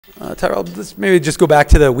Tyrel, let's maybe just go back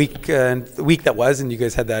to the week that was, and you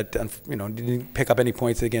guys had that, didn't pick up any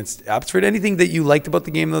points against Abbotsford. Anything that you liked about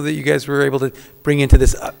the game, though, that you guys were able to bring into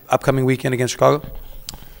this upcoming weekend against Chicago?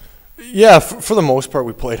 Yeah, for the most part,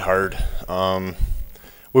 we played hard.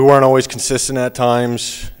 We weren't always consistent at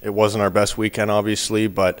times. It wasn't our best weekend, obviously,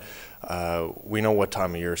 but we know what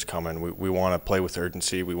time of year is coming. We want to play with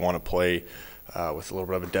urgency. We want to play with a little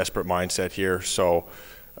bit of a desperate mindset here. So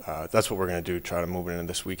that's what we're going to do, try to move it into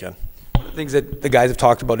this weekend. One of the things that the guys have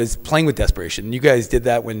talked about is playing with desperation. You guys did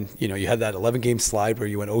that when you had that 11-game slide where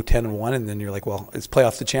you went 0-10-1, and then you're like, well, it's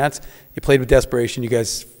playoffs the chance. You played with desperation. You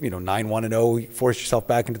guys, 9-1-0. You forced yourself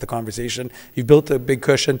back into the conversation. You built a big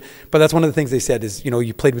cushion. But that's one of the things they said is,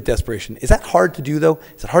 you played with desperation. Is that hard to do, though?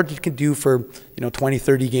 Is it hard to do for 20,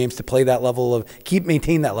 30 games to play that level of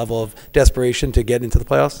maintain that level of desperation to get into the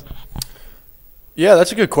playoffs? Yeah,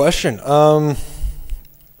 that's a good question.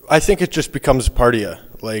 I think it just becomes a part of you.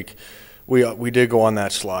 Like, we did go on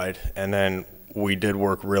that slide, and then we did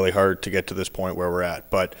work really hard to get to this point where we're at.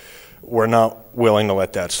 But we're not willing to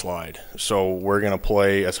let that slide. So we're going to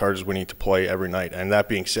play as hard as we need to play every night. And that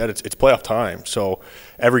being said, it's playoff time. So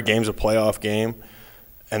every game's a playoff game,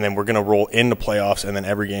 and then we're going to roll into playoffs, and then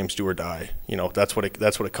every game's do or die. That's what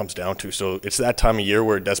it comes down to. So it's that time of year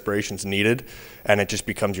where desperation's needed, and it just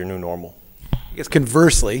becomes your new normal. I guess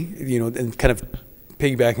conversely, and kind of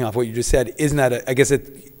piggybacking off what you just said, isn't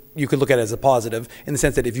that you could look at it as a positive in the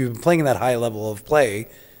sense that if you've been playing in that high level of play,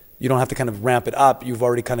 you don't have to kind of ramp it up. You've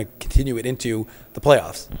already kind of continue it into the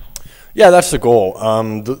playoffs. Yeah, that's the goal.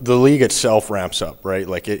 The league itself ramps up, right?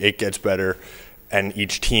 Like it gets better, and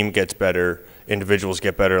each team gets better. Individuals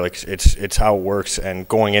get better. Like it's how it works. And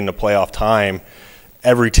going into playoff time,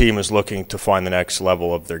 every team is looking to find the next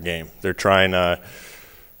level of their game. They're trying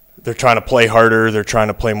to play harder. They're trying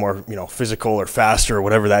to play more, physical or faster, or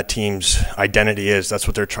whatever that team's identity is. That's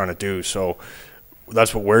what they're trying to do. So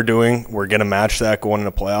that's what we're doing. We're going to match that going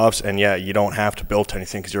into playoffs. And, yeah, you don't have to build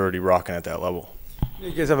anything because you're already rocking at that level.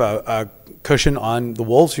 You guys have a cushion on the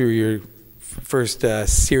Wolves for your first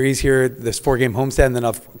series here, this 4-game homestand, and then,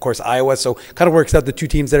 of course, Iowa. So kind of works out the two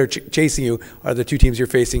teams that are chasing you are the two teams you're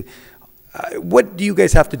facing. What do you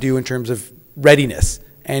guys have to do in terms of readiness?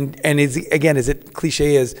 And is it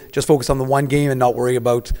cliche as just focus on the one game and not worry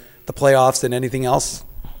about the playoffs and anything else?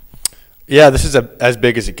 Yeah, this is as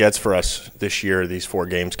big as it gets for us this year, these 4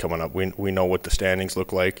 games coming up. We know what the standings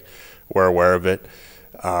look like. We're aware of it.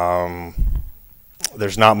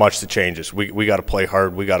 There's not much that changes. We got to play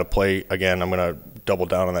hard. We got to play, again, I'm going to double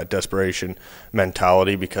down on that desperation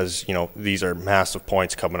mentality because, these are massive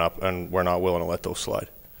points coming up, and we're not willing to let those slide.